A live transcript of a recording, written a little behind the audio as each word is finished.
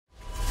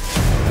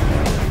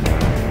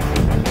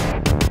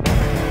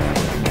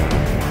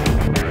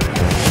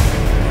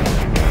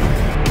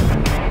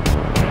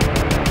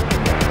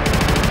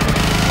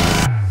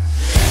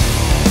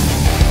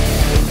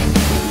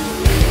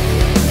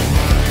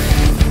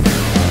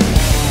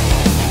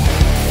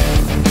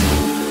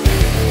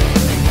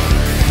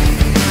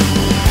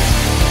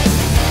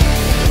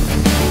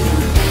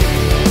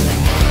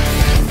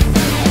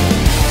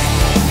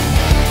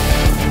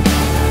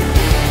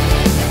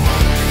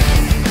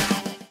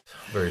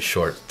very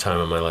short time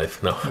in my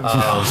life. No,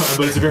 but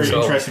it's a very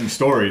interesting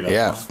story, though.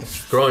 Yeah.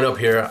 Growing up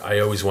here, I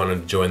always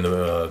wanted to join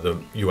the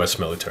U.S.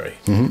 military,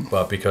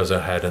 but because I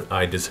had an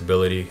eye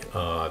disability,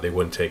 they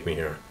wouldn't take me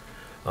here.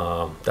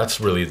 That's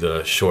really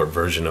the short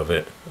version of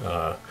it.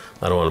 I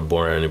don't want to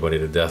bore anybody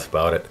to death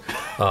about it.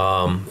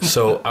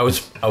 So I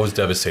was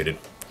devastated.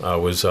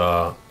 That's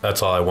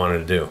all I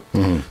wanted to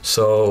do.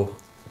 So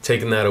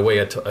taking that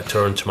away, I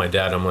turned to my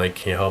dad. I'm like,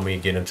 can you help me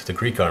get into the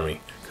Greek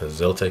army? Because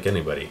they'll take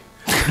anybody.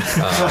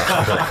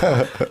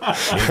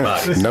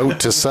 Note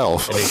to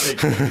self.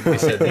 He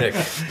said, Nick,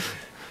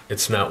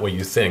 it's not what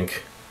you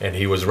think. And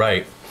he was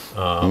right.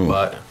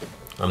 But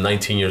I'm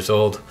 19 years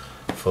old,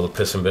 full of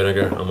piss and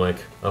vinegar. I'm like,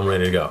 I'm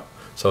ready to go.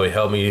 So he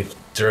helped me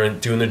doing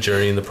the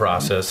journey in the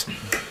process.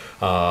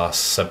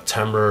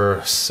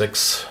 September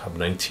 6th of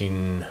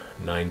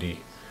 1990,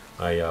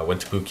 I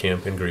went to boot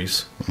camp in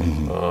Greece.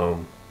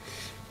 And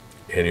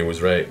he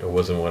was right. It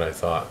wasn't what I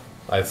thought.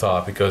 I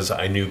thought because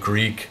I knew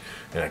Greek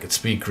and I could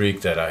speak Greek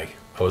that I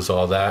was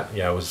all that.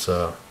 Yeah, I was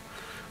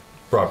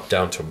brought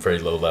down to a very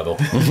low level.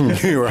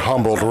 You were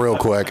humbled real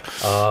quick.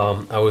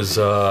 I was,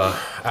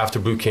 after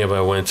boot camp,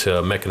 I went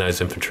to mechanized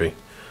infantry.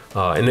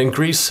 And in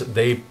Greece,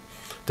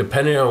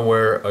 depending on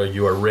where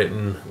you are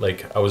written,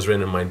 like I was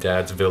written in my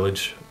dad's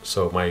village,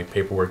 so my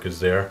paperwork is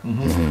there.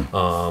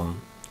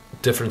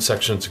 Different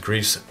sections of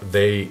Greece,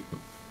 they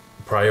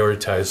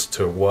prioritize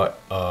to what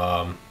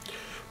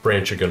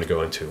branch you're going to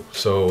go into.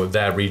 So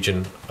that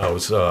region, I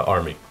was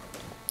Army.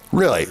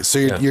 Really? So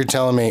you're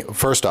telling me,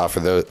 first off, for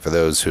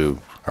those who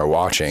are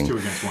watching, 2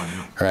 against 1,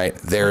 yeah. right?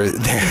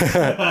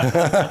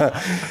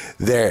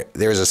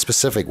 There's a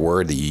specific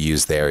word that you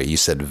use there. You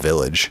said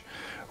village,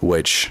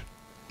 which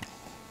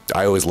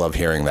I always love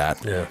hearing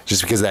that. Yeah.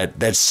 Just because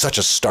that's such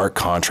a stark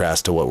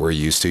contrast to what we're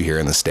used to here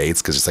in the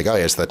States. Because it's like, oh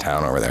yeah, it's the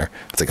town over there.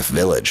 It's like a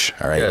village,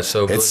 all right? Yeah,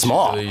 so it's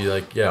small.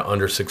 Like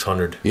under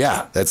 600.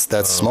 Yeah, that's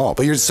small.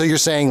 But you're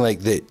saying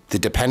like the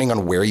depending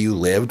on where you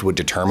lived would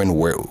determine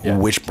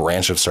which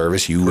branch of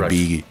service you would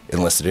be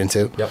enlisted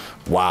into. Yep.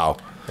 Wow.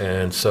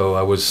 And so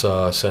I was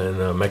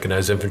sent in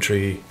mechanized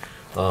infantry.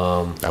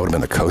 That would have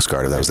been the Coast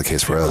Guard if that was the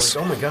case for us.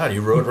 Like, oh my God,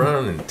 you rode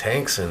around in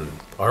tanks and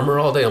armor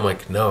all day? I'm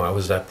like, no, I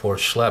was that poor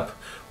schlep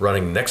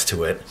running next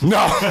to it.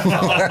 No.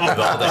 With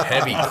all the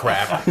heavy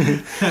crap.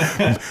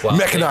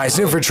 Mechanized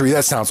infantry,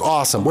 that sounds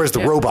awesome. Where's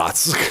the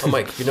robots? I'm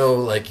like,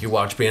 like you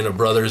watch Band of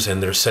Brothers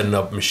and they're setting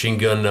up machine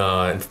gun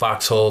and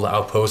foxhole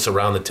outposts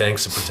around the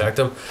tanks to protect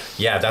them.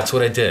 Yeah, that's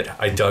what I did.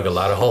 I dug a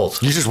lot of holes.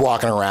 You're just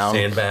walking around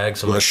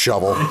sandbags with a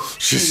shovel.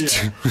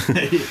 Just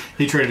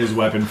he traded his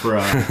weapon for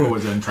what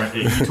was it, a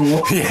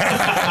tool?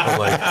 Yeah. I'm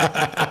like,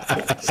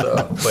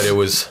 but it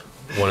was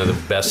one of the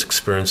best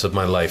experiences of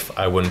my life.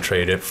 I wouldn't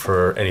trade it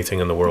for anything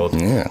in the world.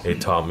 Yeah.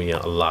 It taught me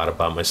a lot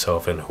about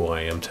myself and who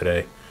I am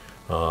today.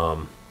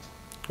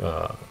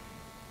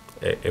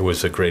 It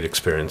was a great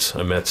experience.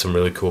 I met some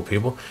really cool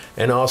people,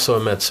 and also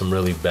I met some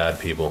really bad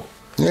people.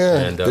 Yeah,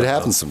 and, it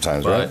happens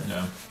sometimes, right?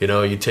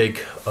 Yeah. You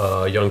take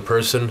a young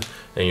person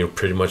and you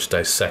pretty much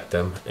dissect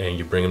them and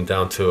you bring them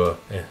down to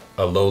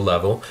a low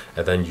level,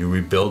 and then you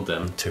rebuild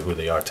them to who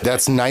they are today.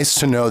 That's nice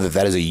to know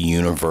that is a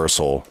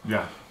universal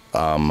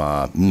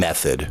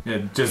method. Yeah,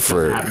 just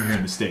doesn't happen here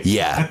in the States.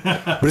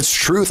 Yeah, but it's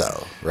true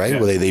though, right?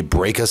 Yeah. Where they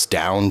break us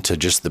down to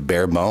just the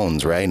bare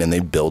bones, right? And they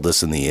build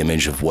us in the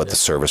image of what the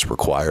service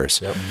requires.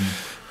 Yep.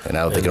 And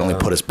now they can only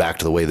put us back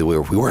to the way that we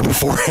were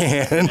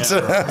beforehand.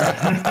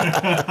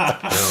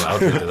 I'll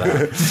get to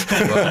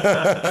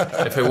that.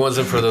 But if it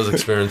wasn't for those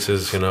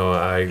experiences, maybe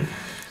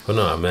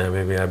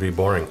I'd be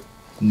boring.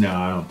 No,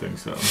 I don't think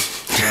so.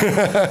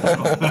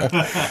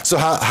 So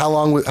how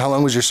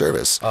long was your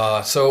service?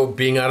 So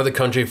being out of the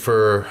country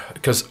all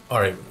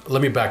right,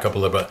 let me back up a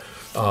little bit.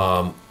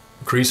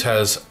 Greece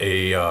has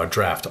a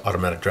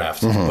automatic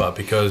draft, but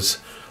because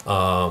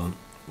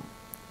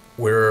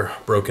we're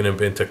broken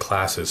up into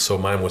classes, so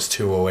mine was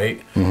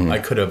 208. I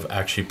could have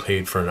actually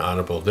paid for an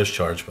honorable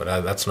discharge,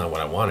 but that's not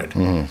what I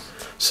wanted.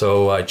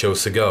 So I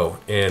chose to go,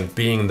 and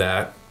being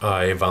that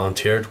I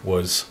volunteered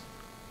was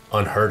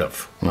unheard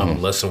of.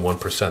 I'm less than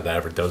 1% that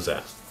ever does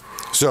that.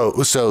 So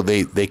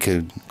they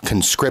could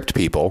conscript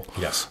people.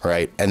 Yes.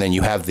 Right, and then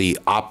you have the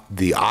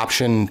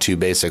option to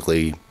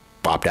basically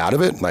opt out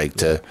of it,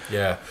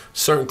 Yeah,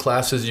 certain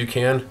classes you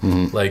can.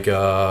 Like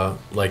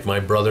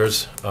my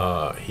brother's,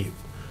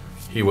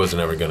 he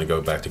wasn't ever going to go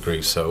back to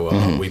Greece,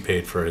 so we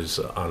paid for his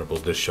honorable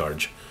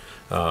discharge.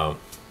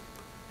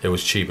 It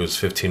was cheap. It was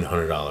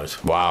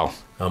 $1,500. Wow.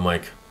 I'm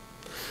like,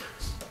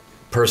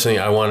 personally,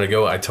 I wanted to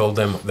go. I told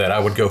them that I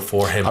would go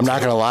for him. I'm not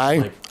going to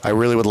lie. I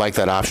really would like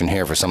that option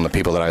here for some of the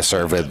people that I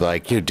serve with.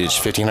 Like, you did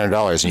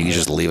 $1,500 and you can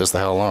just leave us the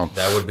hell alone.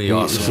 That would be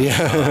awesome.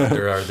 Yeah.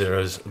 There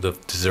is the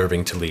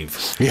deserving to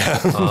leave.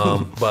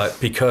 Yeah. But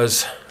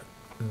because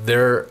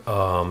their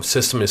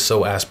system is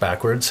so ass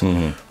backwards,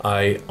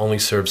 I only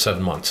served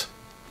 7 months.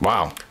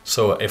 Wow.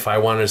 So if I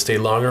wanted to stay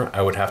longer,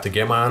 I would have to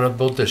get my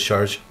honorable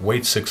discharge,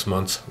 wait 6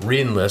 months,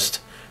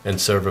 re-enlist, and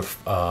serve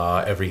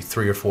every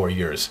 3 or 4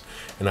 years.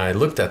 And I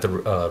looked at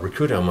the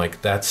recruiter. I'm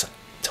like, that's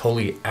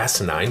totally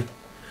asinine.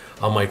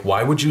 I'm like,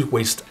 why would you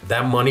waste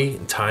that money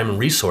and time and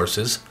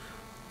resources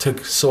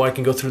so I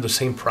can go through the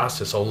same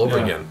process all over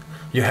again?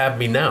 You have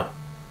me now.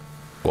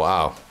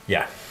 Wow.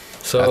 Yeah.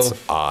 So That's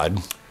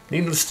odd.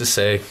 Needless to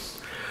say,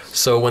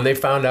 so when they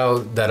found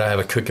out that I have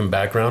a cooking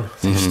background,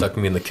 they stuck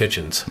me in the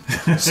kitchens.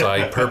 So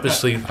I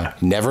purposely...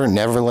 Never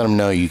let them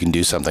know you can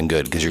do something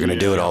good, because you're going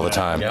to do it all the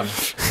time. Yep.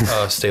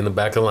 Stay in the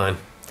back of the line.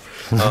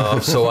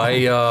 So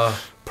I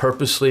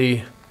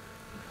purposely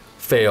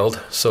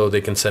failed so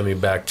they can send me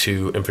back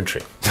to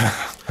infantry.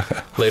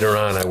 Later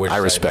on, I wish I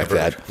respect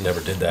that.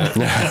 Never did that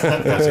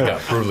because it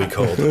got brutally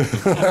cold.